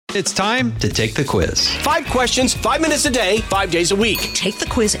It's time to take the quiz. 5 questions, 5 minutes a day, 5 days a week. Take the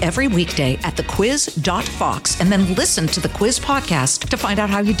quiz every weekday at thequiz.fox and then listen to the quiz podcast to find out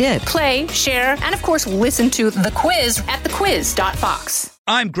how you did. Play, share, and of course, listen to The Quiz at thequiz.fox.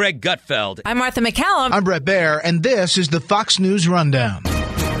 I'm Greg Gutfeld. I'm Martha McCallum. I'm Brett Baer, and this is the Fox News Rundown.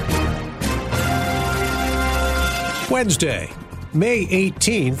 Wednesday, May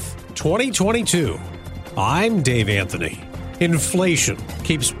 18th, 2022. I'm Dave Anthony. Inflation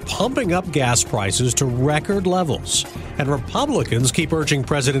keeps pumping up gas prices to record levels, and Republicans keep urging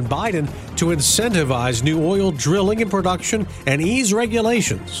President Biden to incentivize new oil drilling and production and ease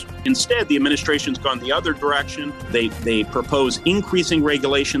regulations. Instead, the administration's gone the other direction. They propose increasing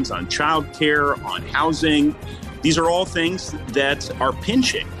regulations on child care, on housing. These are all things that are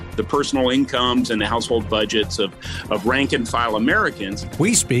pinching the personal incomes and the household budgets of rank-and-file Americans.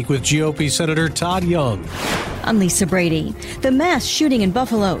 We speak with GOP Senator Todd Young. I'm Lisa Brady. The mass shooting in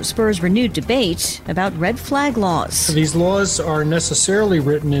Buffalo spurs renewed debate about red flag laws. These laws are necessarily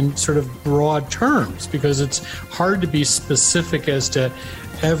written in sort of broad terms because it's hard to be specific as to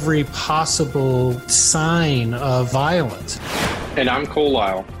every possible sign of violence. And I'm Cole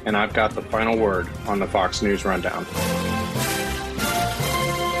Lyle, and I've got the final word on the Fox News Rundown.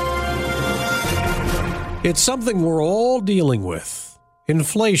 It's something we're all dealing with.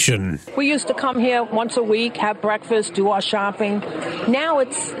 Inflation. We used to come here once a week, have breakfast, do our shopping. Now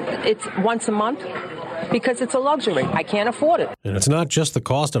it's once a month because it's a luxury. I can't afford it. And it's not just the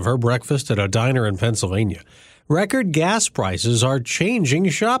cost of her breakfast at a diner in Pennsylvania. Record gas prices are changing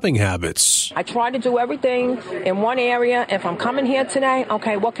shopping habits. I try to do everything in one area. If I'm coming here today,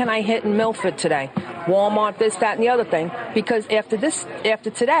 okay, what can I hit in Milford today? Walmart, this, that, and the other thing. Because after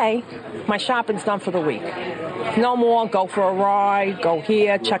today, my shopping's done for the week. No more go for a ride, go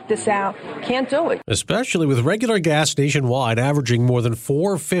here, check this out. Can't do it. Especially with regular gas nationwide averaging more than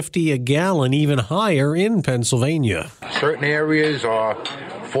 $4.50 a gallon, even higher in Pennsylvania. Certain areas are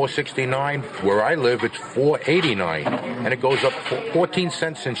 $4.69. Where I live, it's $4.89. And it goes up 14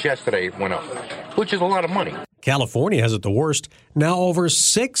 cents since yesterday it went up, which is a lot of money. California has it the worst, now over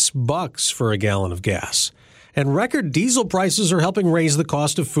 $6 for a gallon of gas. And record diesel prices are helping raise the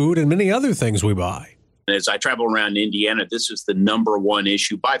cost of food and many other things we buy. As I travel around Indiana, this is the number one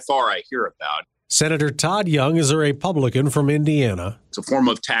issue by far I hear about. Senator Todd Young is a Republican from Indiana. It's a form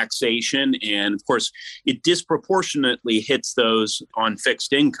of taxation, and of course, it disproportionately hits those on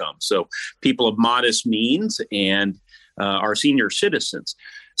fixed income. So people of modest means and our senior citizens.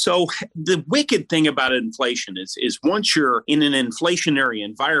 So the wicked thing about inflation is once you're in an inflationary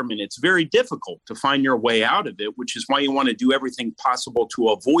environment, it's very difficult to find your way out of it, which is why you want to do everything possible to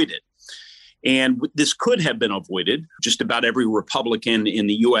avoid it. And this could have been avoided. Just about every Republican in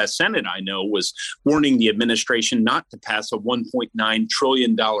the U.S. Senate I know was warning the administration not to pass a $1.9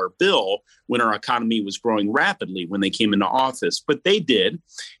 trillion bill when our economy was growing rapidly when they came into office. But they did.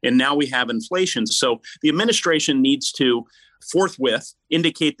 And now we have inflation. So the administration needs to forthwith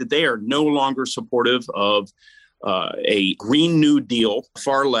indicate that they are no longer supportive of a Green New Deal,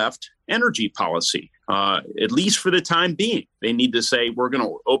 far left energy policy, at least for the time being. They need to say we're going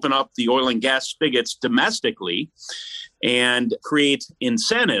to open up the oil and gas spigots domestically and create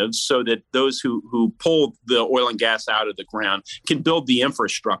incentives so that those who pull the oil and gas out of the ground can build the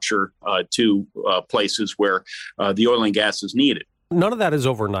infrastructure to places where the oil and gas is needed. None of that is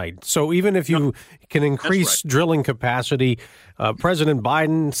overnight. So even if you can increase drilling capacity, President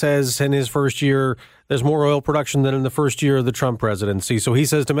Biden says in his first year, there's more oil production than in the first year of the Trump presidency. So he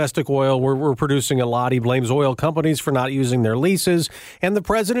says domestic oil, we're producing a lot. He blames oil companies for not using their leases. And the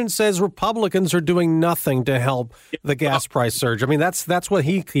president says Republicans are doing nothing to help the gas price surge. I mean, that's what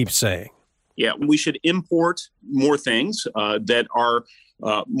he keeps saying. Yeah, we should import more things that are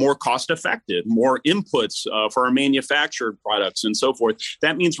more cost effective, more inputs for our manufactured products and so forth.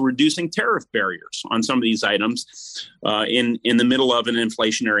 That means reducing tariff barriers on some of these items in the middle of an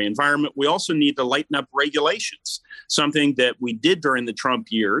inflationary environment. We also need to lighten up regulations, something that we did during the Trump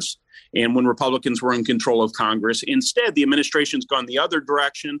years and when Republicans were in control of Congress. Instead, the administration's gone the other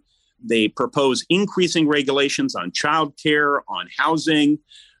direction. They propose increasing regulations on child care, on housing.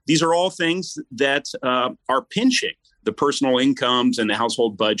 These are all things that are pinching the personal incomes and the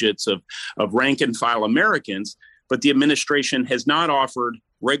household budgets of rank-and-file Americans. But the administration has not offered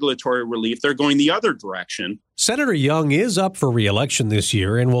regulatory relief. They're going the other direction. Senator Young is up for re-election this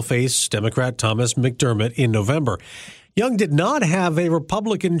year and will face Democrat Thomas McDermott in November. Young did not have a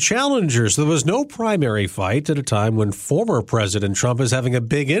Republican challenger, so there was no primary fight at a time when former President Trump is having a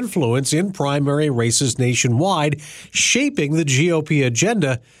big influence in primary races nationwide, shaping the GOP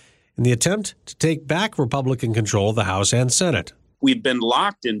agenda in the attempt to take back Republican control of the House and Senate. we've been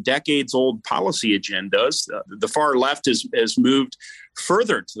locked in decades-old policy agendas. The far left has moved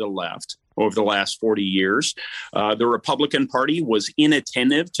further to the left over the last 40 years. The Republican Party was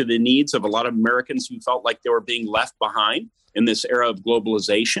inattentive to the needs of a lot of Americans who felt like they were being left behind in this era of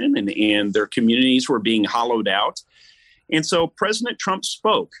globalization, and their communities were being hollowed out. And so President Trump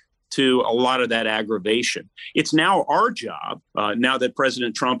spoke to a lot of that aggravation. It's now our job, now that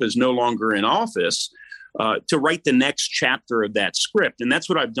President Trump is no longer in office, to write the next chapter of that script. And that's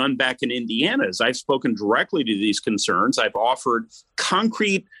what I've done back in Indiana, is I've spoken directly to these concerns. I've offered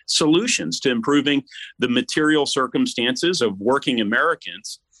concrete solutions to improving the material circumstances of working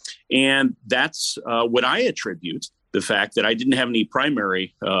Americans. And that's what I attribute the fact that I didn't have any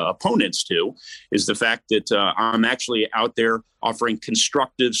primary opponents to, is the fact that I'm actually out there offering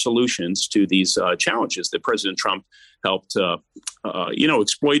constructive solutions to these challenges that President Trump helped,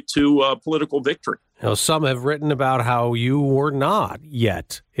 exploit to political victory. Now, some have written about how you were not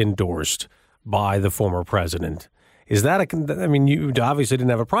yet endorsed by the former president. Is that you obviously didn't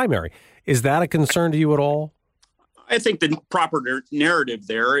have a primary. Is that a concern to you at all? I think the proper narrative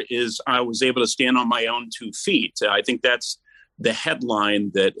there is I was able to stand on my own 2 feet. I think that's the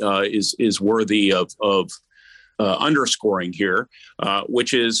headline that is worthy of underscoring here,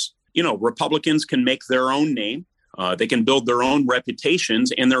 which is, Republicans can make their own name. They can build their own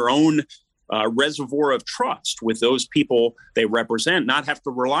reputations and their own reservoir of trust with those people they represent, not have to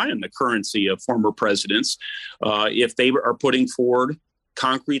rely on the currency of former presidents if they are putting forward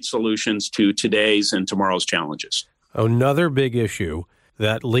concrete solutions to today's and tomorrow's challenges. Another big issue,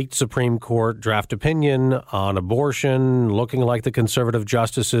 that leaked Supreme Court draft opinion on abortion, looking like the conservative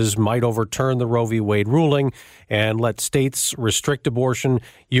justices might overturn the Roe v. Wade ruling and let states restrict abortion.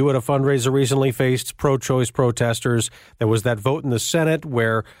 You at a fundraiser recently faced pro-choice protesters. There was that vote in the Senate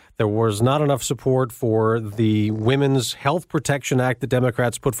where there was not enough support for the Women's Health Protection Act the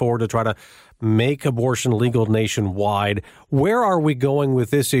Democrats put forward to try to make abortion legal nationwide. Where are we going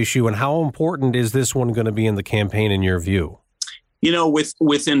with this issue, and how important is this one going to be in the campaign in your view?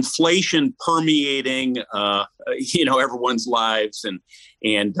 With inflation permeating, everyone's lives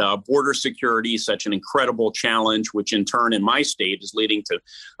and border security, such an incredible challenge, which in turn in my state is leading to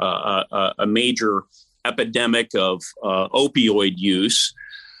a major epidemic of opioid use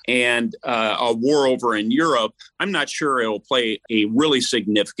and a war over in Europe, I'm not sure it will play a really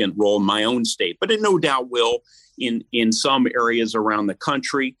significant role in my own state, but it no doubt will in some areas around the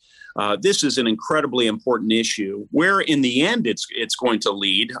country. This is an incredibly important issue where in the end it's going to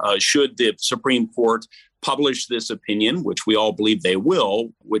lead, should the Supreme Court publish this opinion, which we all believe they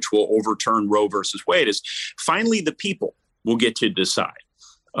will, which will overturn Roe versus Wade, is finally the people will get to decide.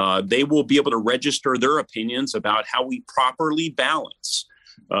 They will be able to register their opinions about how we properly balance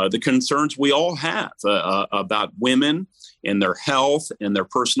the concerns we all have about women and their health and their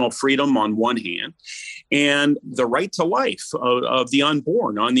personal freedom on one hand, and the right to life of the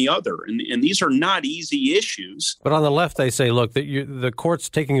unborn on the other. And these are not easy issues. But on the left, they say, look, the court's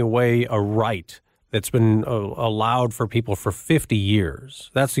taking away a right that's been allowed for people for 50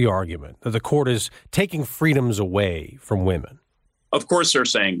 years. That's the argument, that the court is taking freedoms away from women. Of course, they're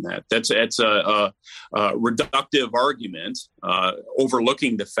saying that. That's a reductive argument,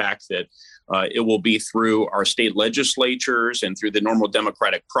 overlooking the fact that it will be through our state legislatures and through the normal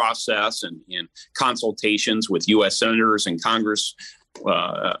democratic process and in consultations with U.S. senators and Congress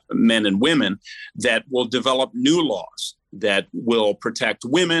men and women that will develop new laws that will protect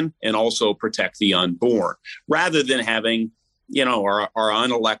women and also protect the unborn, rather than having our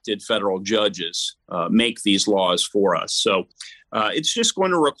unelected federal judges make these laws for us. So it's just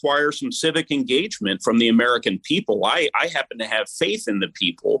going to require some civic engagement from the American people. I happen to have faith in the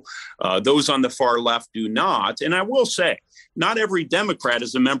people. Those on the far left do not. And I will say, not every Democrat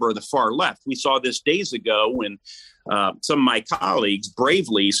is a member of the far left. We saw this days ago when some of my colleagues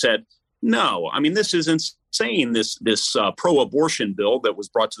bravely said, no, this is insane, this pro-abortion bill that was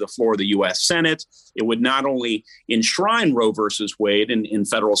brought to the floor of the U.S. Senate. It would not only enshrine Roe versus Wade in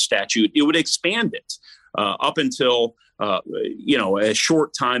federal statute, it would expand it up until a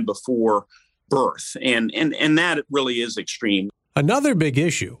short time before birth. And that really is extreme. Another big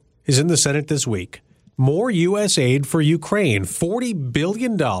issue is in the Senate this week. More U.S. aid for Ukraine, $40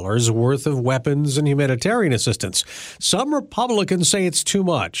 billion worth of weapons and humanitarian assistance. Some Republicans say it's too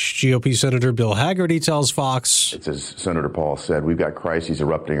much. GOP Senator Bill Hagerty tells Fox, it's as Senator Paul said, we've got crises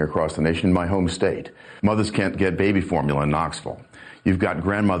erupting across the nation in my home state. Mothers can't get baby formula in Knoxville. You've got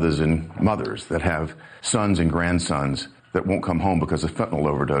grandmothers and mothers that have sons and grandsons that won't come home because of fentanyl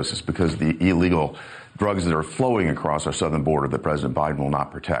overdoses, because of the illegal drugs that are flowing across our southern border that President Biden will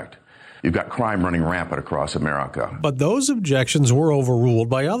not protect. You've got crime running rampant across America. But those objections were overruled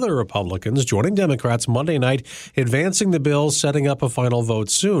by other Republicans joining Democrats Monday night, advancing the bill, setting up a final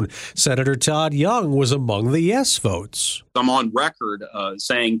vote soon. Senator Todd Young was among the yes votes. I'm on record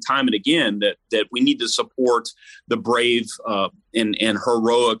saying time and again that we need to support the brave and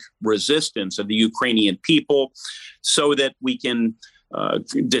heroic resistance of the Ukrainian people so that we can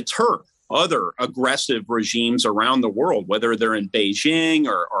deter other aggressive regimes around the world, whether they're in Beijing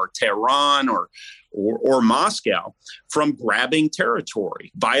or Tehran or Moscow, from grabbing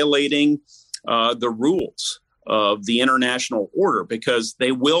territory, violating the rules of the international order, because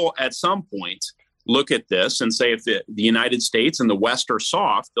they will at some point look at this and say if the United States and the West are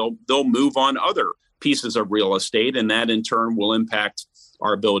soft, they'll move on other pieces of real estate, and that in turn will impact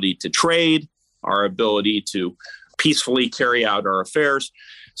our ability to trade, our ability to peacefully carry out our affairs.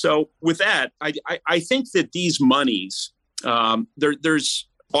 So with that, I think that these monies, there's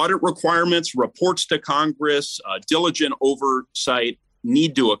audit requirements, reports to Congress, diligent oversight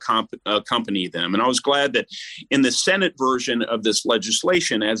need to accompany them. And I was glad that in the Senate version of this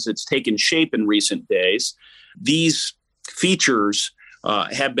legislation, as it's taken shape in recent days, these features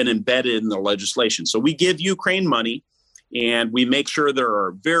have been embedded in the legislation. So we give Ukraine money, and we make sure there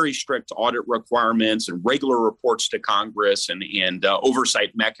are very strict audit requirements and regular reports to Congress and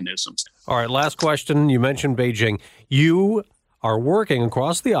oversight mechanisms. All right, last question. You mentioned Beijing. You are working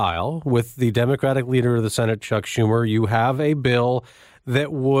across the aisle with the Democratic leader of the Senate, Chuck Schumer. You have a bill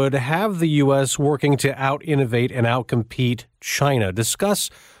that would have the U.S. working to out-innovate and out-compete China. Discuss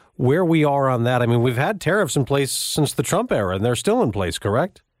where we are on that. I mean, we've had tariffs in place since the Trump era, and they're still in place,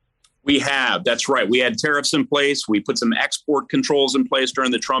 correct? We have. That's right. We had tariffs in place. We put some export controls in place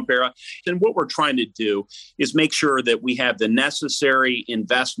during the Trump era. And what we're trying to do is make sure that we have the necessary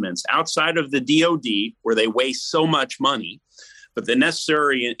investments outside of the DOD, where they waste so much money, but the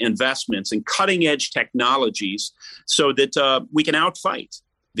necessary investments in cutting edge technologies so that we can outfight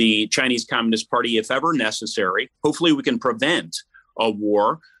the Chinese Communist Party if ever necessary. Hopefully we can prevent a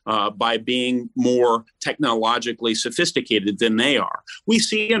war by being more technologically sophisticated than they are. We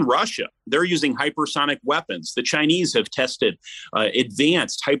see in Russia, they're using hypersonic weapons. The Chinese have tested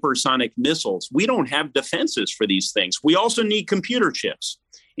advanced hypersonic missiles. We don't have defenses for these things. We also need computer chips.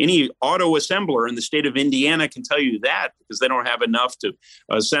 Any auto assembler in the state of Indiana can tell you that, because they don't have enough to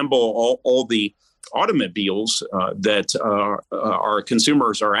assemble all the automobiles that our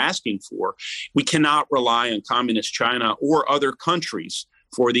consumers are asking for. We cannot rely on communist China or other countries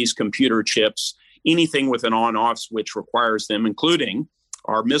for these computer chips. Anything with an on-off switch requires them, including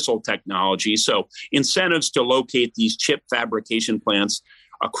our missile technology. So incentives to locate these chip fabrication plants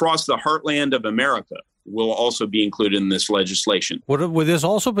across the heartland of America will also be included in this legislation. Would this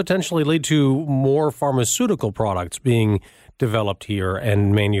also potentially lead to more pharmaceutical products being developed here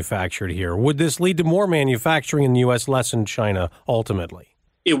and manufactured here? Would this lead to more manufacturing in the U.S., less in China, ultimately?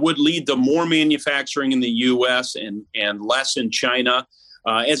 It would lead to more manufacturing in the U.S. and less in China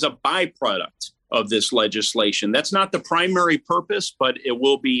as a byproduct of this legislation. That's not the primary purpose, but it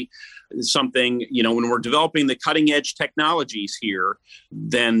will be something, when we're developing the cutting edge technologies here,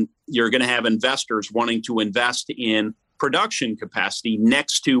 then you're going to have investors wanting to invest in production capacity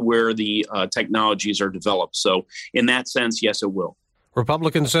next to where the technologies are developed. So in that sense, yes, it will.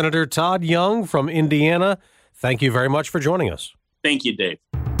 Republican Senator Todd Young from Indiana, thank you very much for joining us. Thank you, Dave.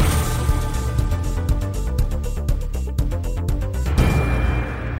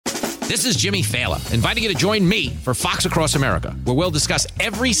 This is Jimmy Fallon, inviting you to join me for Fox Across America, where we'll discuss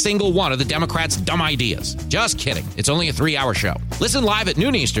every single one of the Democrats' dumb ideas. Just kidding. It's only a 3-hour show. Listen live at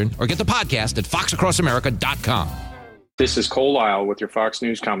noon Eastern or get the podcast at foxacrossamerica.com. This is Cole Lyle with your Fox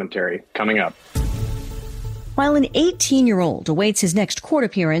News commentary, coming up. While an 18-year-old awaits his next court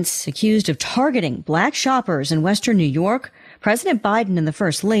appearance, accused of targeting black shoppers in western New York, President Biden and the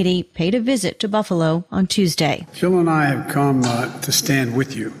First Lady paid a visit to Buffalo on Tuesday. Jill and I have come to stand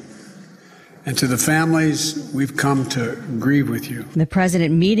with you. And to the families, we've come to grieve with you. The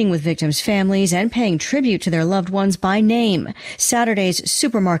president meeting with victims' families and paying tribute to their loved ones by name. Saturday's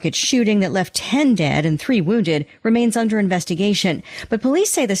supermarket shooting that left 10 dead and 3 wounded remains under investigation. But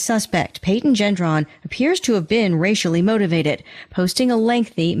police say the suspect, Peyton Gendron, appears to have been racially motivated, posting a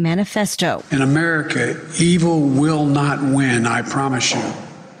lengthy manifesto. In America, evil will not win, I promise you.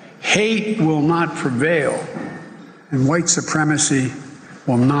 Hate will not prevail. And white supremacy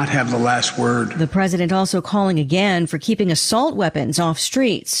will not have the last word. The president also calling again for keeping assault weapons off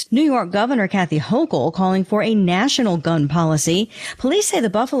streets. New York Governor Kathy Hochul calling for a national gun policy. Police say the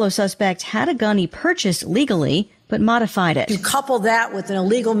Buffalo suspect had a gun he purchased legally, but modified it. You couple that with an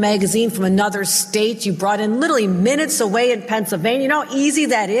illegal magazine from another state you brought in literally minutes away in Pennsylvania. You know how easy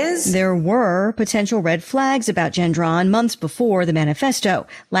that is? There were potential red flags about Gendron months before the manifesto.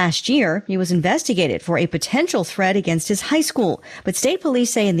 Last year, he was investigated for a potential threat against his high school. But state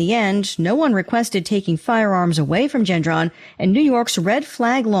police say in the end, no one requested taking firearms away from Gendron, and New York's red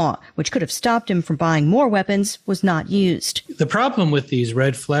flag law, which could have stopped him from buying more weapons, was not used. The problem with these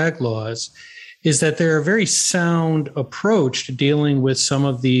red flag laws is that they're a very sound approach to dealing with some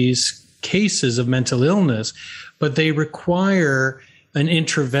of these cases of mental illness, but they require an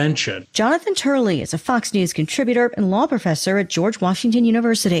intervention. Jonathan Turley is a Fox News contributor and law professor at George Washington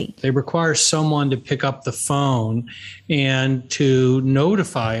University. They require someone to pick up the phone and to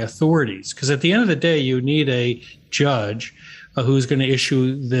notify authorities, because at the end of the day, you need a judge who's going to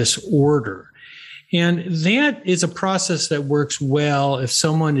issue this order. And that is a process that works well if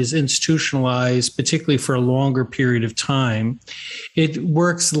someone is institutionalized, particularly for a longer period of time. It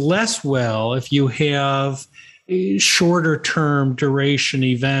works less well if you have shorter term duration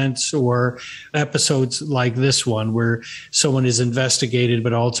events or episodes like this one where someone is investigated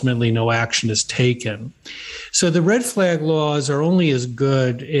but ultimately no action is taken. So the red flag laws are only as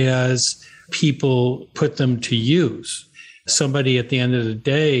good as people put them to use. Somebody at the end of the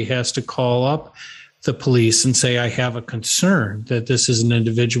day has to call up the police and say, I have a concern that this is an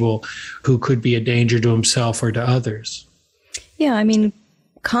individual who could be a danger to himself or to others. Yeah, I mean,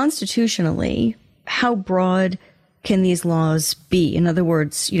 constitutionally, how broad can these laws be? In other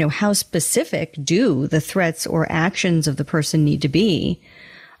words, how specific do the threats or actions of the person need to be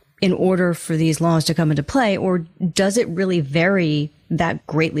in order for these laws to come into play? Or does it really vary that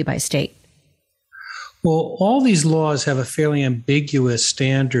greatly by state? Well, all these laws have a fairly ambiguous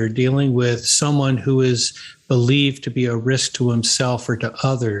standard dealing with someone who is believed to be a risk to himself or to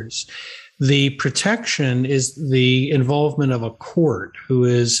others. The protection is the involvement of a court who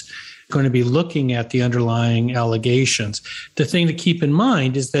is going to be looking at the underlying allegations. The thing to keep in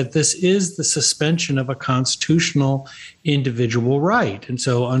mind is that this is the suspension of a constitutional individual right. And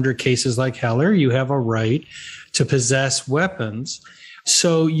so under cases like Heller, you have a right to possess weapons.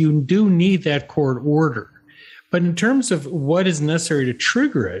 So you do need that court order. But in terms of what is necessary to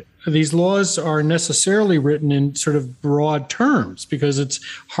trigger it, these laws are necessarily written in sort of broad terms because it's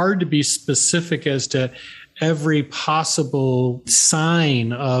hard to be specific as to every possible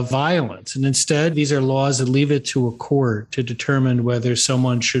sign of violence. And instead, these are laws that leave it to a court to determine whether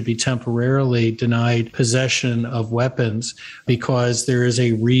someone should be temporarily denied possession of weapons because there is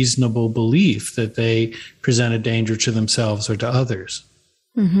a reasonable belief that they present a danger to themselves or to others.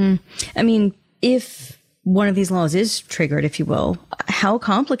 Mm-hmm. I mean, if one of these laws is triggered, if you will, how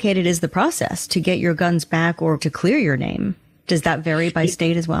complicated is the process to get your guns back or to clear your name? Does that vary by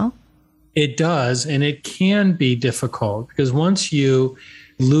state as well? It does, and it can be difficult because once you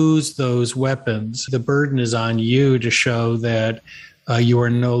lose those weapons, the burden is on you to show that you are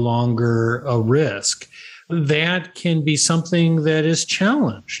no longer a risk. That can be something that is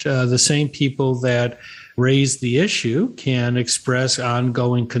challenged. The same people that raise the issue can express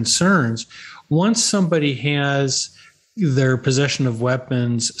ongoing concerns. Once somebody has their possession of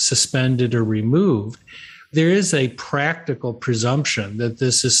weapons suspended or removed, there is a practical presumption that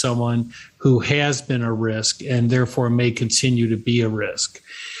this is someone who has been a risk and therefore may continue to be a risk.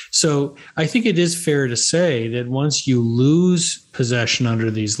 So I think it is fair to say that once you lose possession under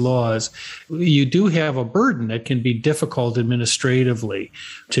these laws, you do have a burden that can be difficult administratively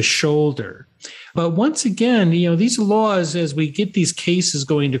to shoulder. But once again, these laws, as we get these cases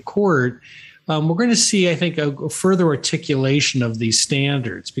going to court, we're going to see, I think, a further articulation of these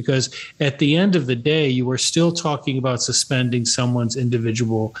standards, because at the end of the day, you are still talking about suspending someone's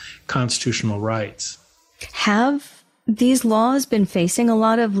individual constitutional rights. Have these laws been facing a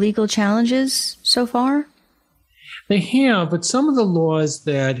lot of legal challenges so far? They have, but some of the laws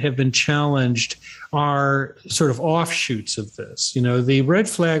that have been challenged are sort of offshoots of this. The red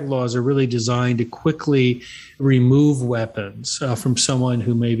flag laws are really designed to quickly remove weapons from someone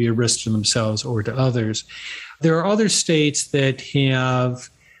who may be a risk to themselves or to others. There are other states that have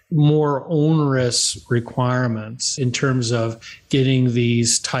more onerous requirements in terms of getting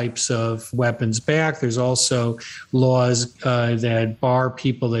these types of weapons back. There's also laws that bar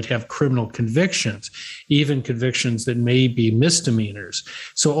people that have criminal convictions, even convictions that may be misdemeanors.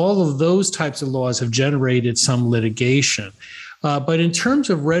 So all of those types of laws have generated some litigation. But in terms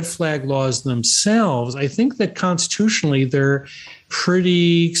of red flag laws themselves, I think that constitutionally they're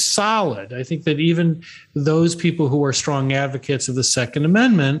pretty solid. I think that even those people who are strong advocates of the Second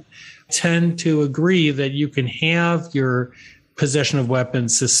Amendment tend to agree that you can have your possession of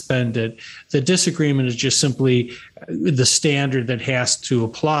weapons suspended. The disagreement is just simply the standard that has to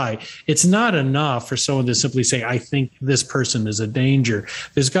apply. It's not enough for someone to simply say, I think this person is a danger.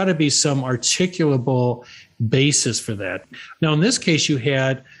 There's got to be some articulable basis for that. Now, in this case, you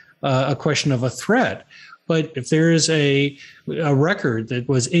had a question of a threat. But if there is a record that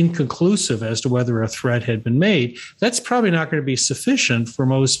was inconclusive as to whether a threat had been made, that's probably not going to be sufficient for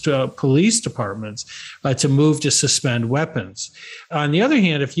most police departments to move to suspend weapons. On the other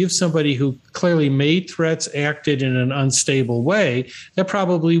hand, if you have somebody who clearly made threats, acted in an unstable way, that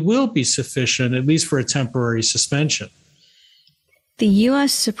probably will be sufficient, at least for a temporary suspension. The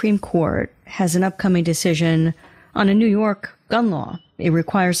U.S. Supreme Court has an upcoming decision on a New York gun law. It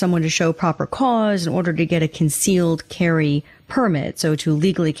requires someone to show proper cause in order to get a concealed carry permit, so to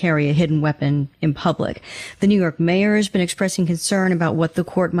legally carry a hidden weapon in public. The New York mayor has been expressing concern about what the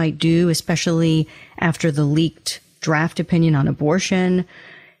court might do, especially after the leaked draft opinion on abortion.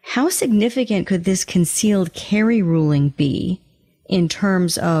 How significant could this concealed carry ruling be in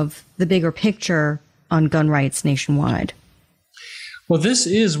terms of the bigger picture on gun rights nationwide? Well, this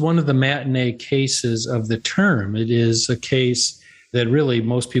is one of the matinee cases of the term. It is a case that really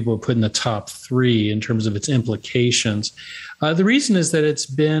most people have put in the top three in terms of its implications. The reason is that it's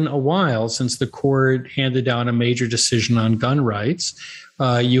been a while since the court handed down a major decision on gun rights.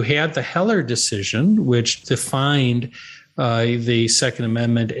 You had the Heller decision, which defined the Second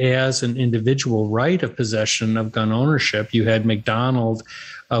Amendment as an individual right of possession of gun ownership. You had McDonald,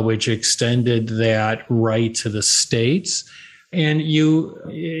 which extended that right to the states. And you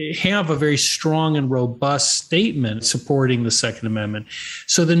have a very strong and robust statement supporting the Second Amendment.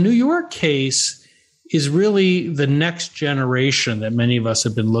 So the New York case is really the next generation that many of us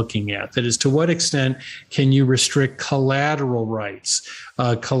have been looking at. That is, to what extent can you restrict collateral rights,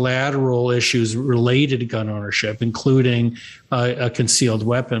 collateral issues related to gun ownership, including a concealed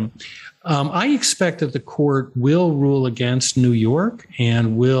weapon? I expect that the court will rule against New York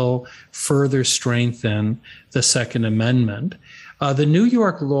and will further strengthen the Second Amendment. The New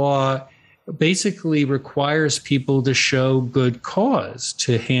York law basically requires people to show good cause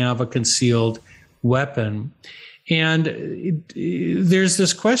to have a concealed weapon. And there's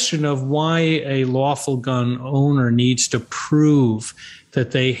this question of why a lawful gun owner needs to prove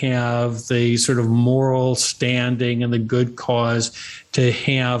that they have the sort of moral standing and the good cause to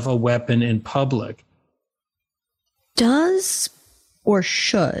have a weapon in public. Does or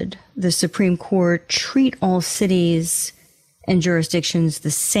should the Supreme Court treat all cities and jurisdictions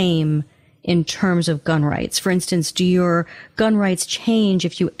the same in terms of gun rights? For instance, do your gun rights change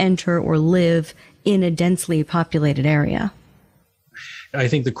if you enter or live in a densely populated area? I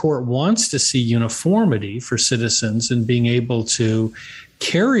think the court wants to see uniformity for citizens in being able to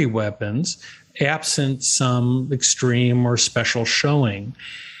carry weapons absent some extreme or special showing.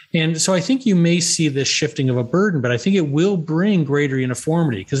 And so I think you may see this shifting of a burden, but I think it will bring greater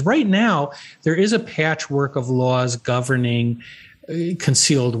uniformity, because right now there is a patchwork of laws governing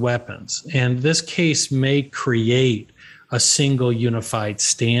concealed weapons. And this case may create a single unified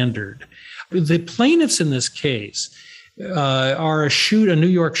standard. The plaintiffs in this case are a New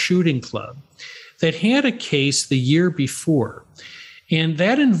York shooting club that had a case the year before. And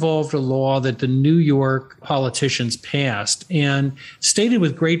that involved a law that the New York politicians passed and stated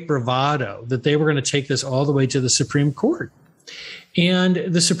with great bravado that they were going to take this all the way to the Supreme Court. And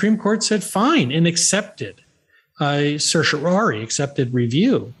the Supreme Court said, fine, and accepted certiorari, accepted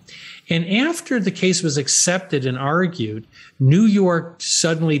review. And after the case was accepted and argued, New York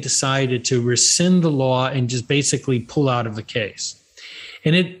suddenly decided to rescind the law and just basically pull out of the case.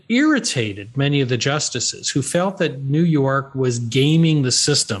 And it irritated many of the justices who felt that New York was gaming the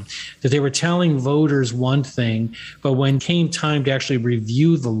system, that they were telling voters one thing, but when came time to actually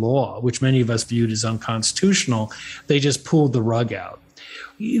review the law, which many of us viewed as unconstitutional, they just pulled the rug out.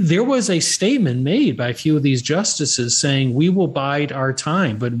 There was a statement made by a few of these justices saying, we will bide our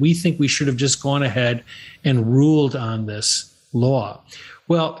time, but we think we should have just gone ahead and ruled on this law.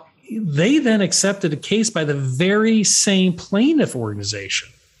 Well, they then accepted a case by the very same plaintiff organization.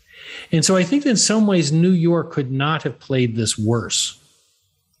 And so I think that in some ways, New York could not have played this worse.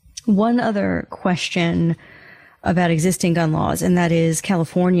 One other question about existing gun laws, and that is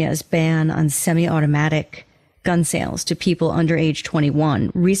California's ban on semi-automatic gun sales to people under age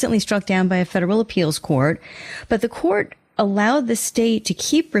 21, recently struck down by a federal appeals court. But the court allowed the state to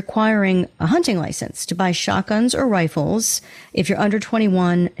keep requiring a hunting license to buy shotguns or rifles if you're under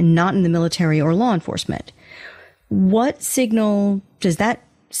 21 and not in the military or law enforcement. What signal does that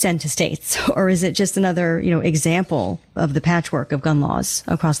send to states? Or is it just another, example of the patchwork of gun laws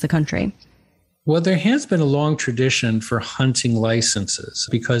across the country? Well, there has been a long tradition for hunting licenses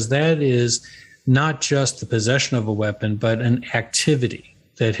because that is not just the possession of a weapon, but an activity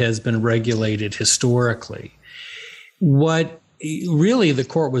that has been regulated historically. What really the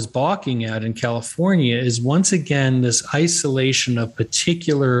court was balking at in California is once again this isolation of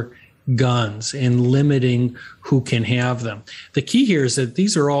particular guns and limiting who can have them. The key here is that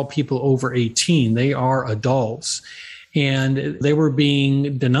these are all people over 18. They are adults. And they were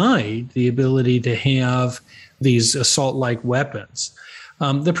being denied the ability to have these assault-like weapons.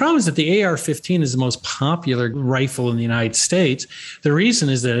 The problem is that the AR-15 is the most popular rifle in the United States. The reason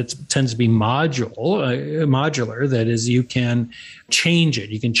is that it tends to be modular. That is, you can change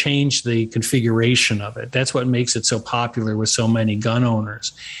it. You can change the configuration of it. That's what makes it so popular with so many gun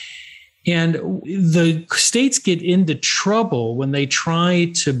owners. And the states get into trouble when they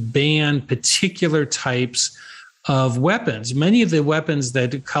try to ban particular types of weapons. Many of the weapons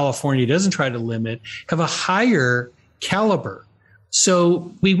that California doesn't try to limit have a higher caliber.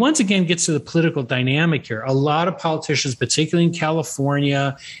 So we once again get to the political dynamic here. A lot of politicians, particularly in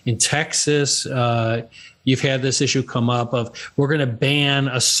California, in Texas, you've had this issue come up of we're going to ban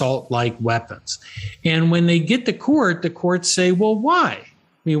assault-like weapons. And when they get to court, the courts say, well, why? I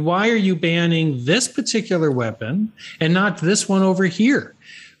mean, why are you banning this particular weapon and not this one over here?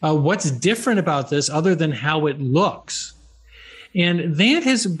 What's different about this other than how it looks? And that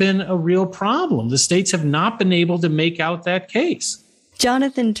has been a real problem. The states have not been able to make out that case.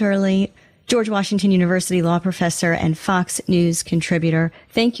 Jonathan Turley, George Washington University law professor and Fox News contributor,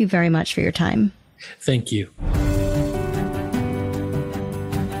 thank you very much for your time. Thank you.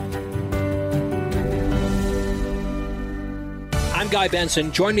 I'm Guy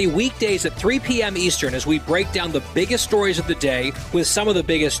Benson. Join me weekdays at 3 p.m. Eastern as we break down the biggest stories of the day with some of the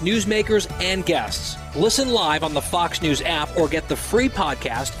biggest newsmakers and guests. Listen live on the Fox News app or get the free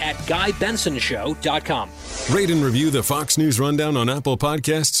podcast at GuyBensonShow.com. Rate and review the Fox News Rundown on Apple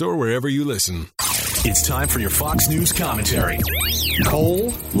Podcasts or wherever you listen. It's time for your Fox News commentary.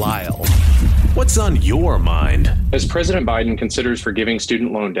 Cole Lyle. What's on your mind? As President Biden considers forgiving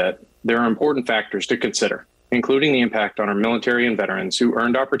student loan debt, there are important factors to consider, including the impact on our military and veterans who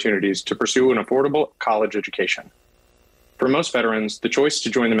earned opportunities to pursue an affordable college education. For most veterans, the choice to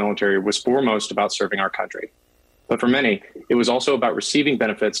join the military was foremost about serving our country. But for many, it was also about receiving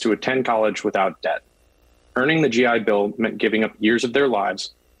benefits to attend college without debt. Earning the GI Bill meant giving up years of their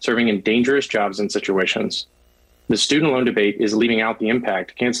lives, serving in dangerous jobs and situations. The student loan debate is leaving out the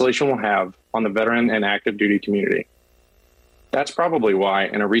impact cancellation will have on the veteran and active duty community. That's probably why,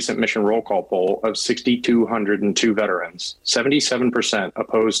 in a recent mission roll call poll of 6,202 veterans, 77%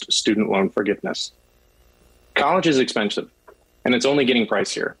 opposed student loan forgiveness. College is expensive, and it's only getting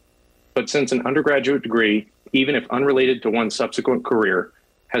pricier. But since an undergraduate degree, even if unrelated to one's subsequent career,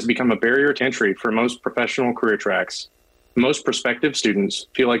 has become a barrier to entry for most professional career tracks, most prospective students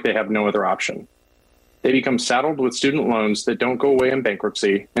feel like they have no other option. They become saddled with student loans that don't go away in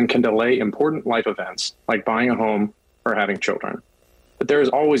bankruptcy and can delay important life events like buying a home or having children. But there has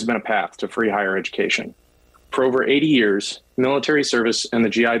always been a path to free higher education. For over 80 years, military service and the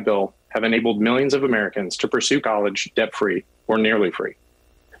GI Bill have enabled millions of Americans to pursue college debt-free or nearly free.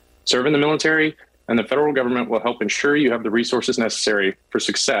 Serve in the military, and the federal government will help ensure you have the resources necessary for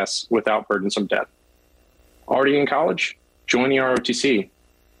success without burdensome debt. Already in college? Join the ROTC.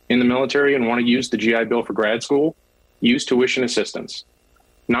 In the military and want to use the GI Bill for grad school? Use tuition assistance.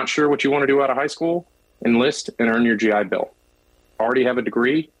 Not sure what you want to do out of high school? Enlist and earn your GI Bill. Already have a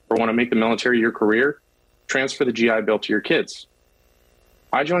degree or want to make the military your career? Transfer the GI Bill to your kids.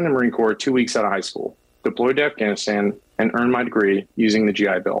 I joined the Marine Corps 2 weeks out of high school, deployed to Afghanistan, and earned my degree using the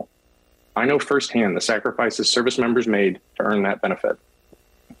GI Bill. I know firsthand the sacrifices service members made to earn that benefit.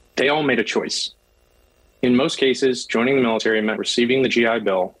 They all made a choice. In most cases, joining the military meant receiving the GI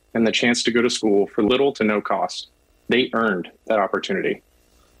Bill and the chance to go to school for little to no cost. They earned that opportunity.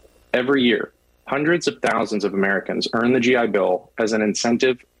 Every year, hundreds of thousands of Americans earn the GI Bill as an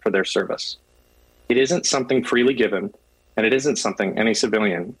incentive for their service. It isn't something freely given, and it isn't something any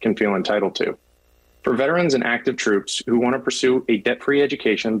civilian can feel entitled to. For veterans and active troops who want to pursue a debt-free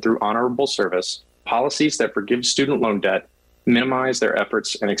education through honorable service, policies that forgive student loan debt minimize their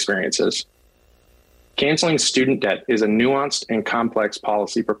efforts and experiences. Canceling student debt is a nuanced and complex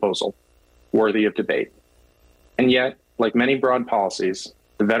policy proposal, worthy of debate. And yet, like many broad policies,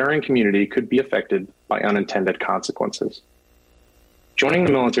 the veteran community could be affected by unintended consequences. Joining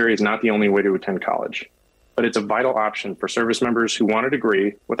the military is not the only way to attend college, but it's a vital option for service members who want a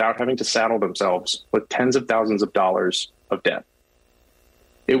degree without having to saddle themselves with tens of thousands of dollars of debt.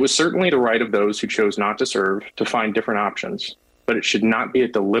 It was certainly the right of those who chose not to serve to find different options, but it should not be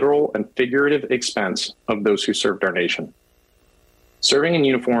at the literal and figurative expense of those who served our nation. Serving in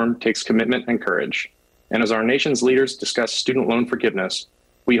uniform takes commitment and courage. And as our nation's leaders discuss student loan forgiveness,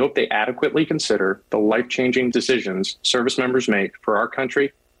 we hope they adequately consider the life-changing decisions service members make for our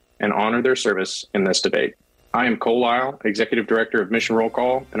country and honor their service in this debate. I am Cole Lyle, Executive Director of Mission Roll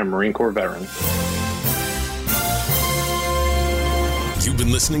Call and a Marine Corps veteran. You've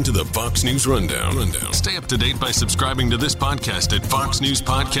been listening to the Fox News Rundown. Stay up to date by subscribing to this podcast at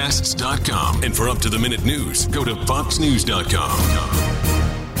foxnewspodcasts.com. And for up-to-the-minute news, go to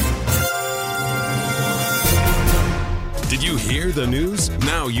foxnews.com. Did you hear the news?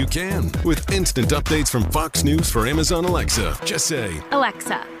 Now you can. With instant updates from Fox News for Amazon Alexa. Just say,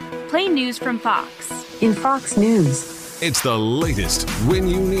 Alexa, play news from Fox. In Fox News. It's the latest when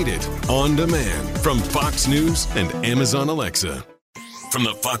you need it, on demand, from Fox News and Amazon Alexa. From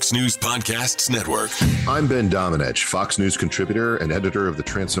the Fox News Podcasts Network. I'm Ben Domenech, Fox News contributor and editor of the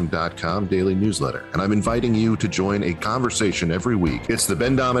Transom.com daily newsletter, and I'm inviting you to join a conversation every week. It's the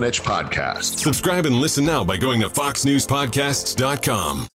Ben Domenech Podcast. Subscribe and listen now by going to foxnewspodcasts.com.